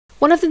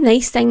One of the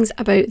nice things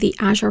about the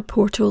Azure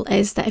portal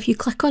is that if you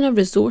click on a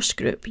resource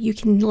group, you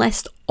can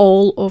list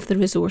all of the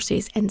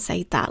resources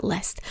inside that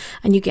list,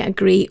 and you get a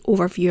great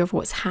overview of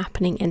what's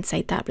happening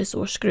inside that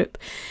resource group.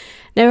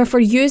 Now, if we're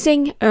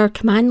using our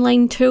command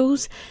line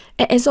tools,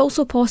 it is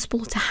also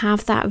possible to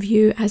have that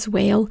view as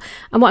well.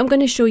 And what I'm going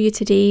to show you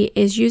today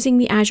is using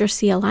the Azure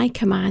CLI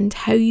command,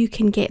 how you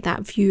can get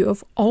that view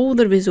of all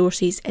the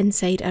resources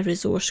inside a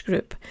resource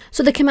group.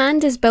 So the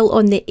command is built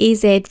on the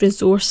AZ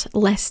resource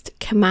list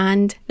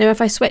command. Now,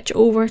 if I switch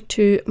over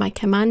to my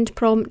command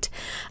prompt,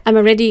 I'm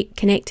already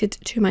connected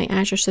to my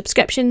Azure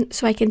subscription,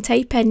 so I can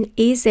type in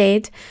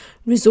AZ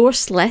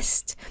resource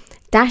list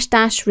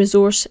 --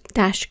 resource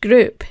 -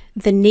 group,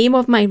 the name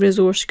of my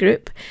resource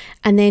group,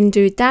 and then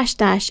do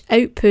 --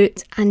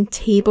 output and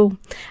table,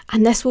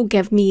 and this will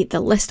give me the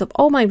list of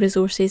all my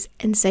resources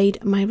inside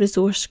my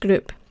resource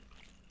group.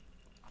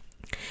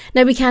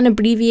 Now we can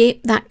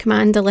abbreviate that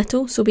command a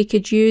little, so we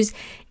could use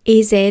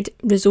AZ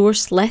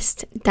resource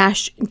list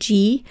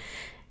 -G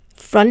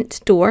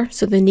front door,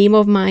 so the name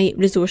of my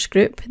resource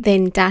group,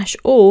 then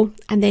 -O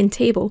and then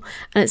table,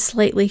 and it's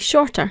slightly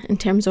shorter in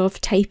terms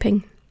of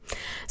typing.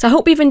 So I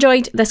hope you've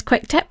enjoyed this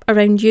quick tip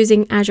around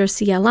using Azure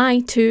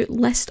CLI to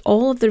list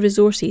all of the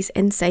resources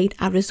inside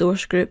a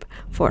resource group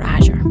for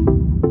Azure.